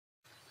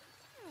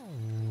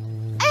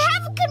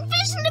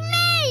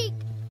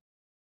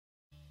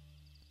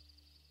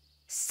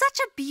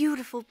a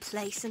beautiful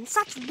place and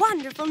such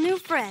wonderful new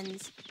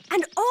friends.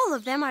 And all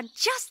of them are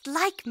just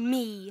like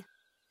me.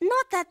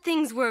 Not that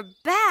things were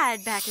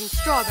bad back in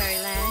Strawberry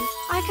Land.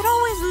 I could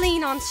always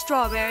lean on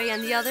Strawberry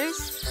and the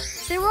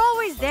others. They were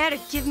always there to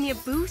give me a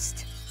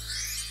boost.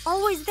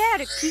 Always there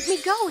to keep me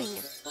going.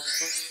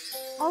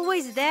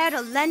 Always there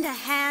to lend a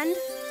hand.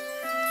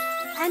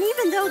 And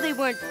even though they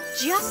weren't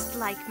just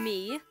like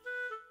me,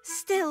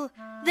 still,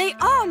 they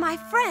are my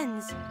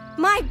friends.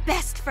 My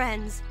best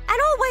friends.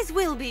 And always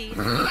will be.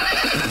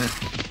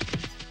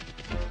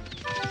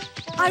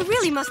 I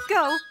really must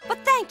go, but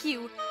thank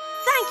you.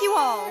 Thank you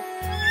all.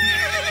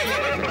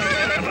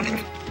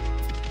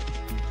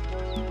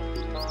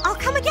 I'll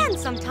come again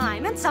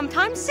sometime, and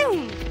sometime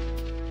soon.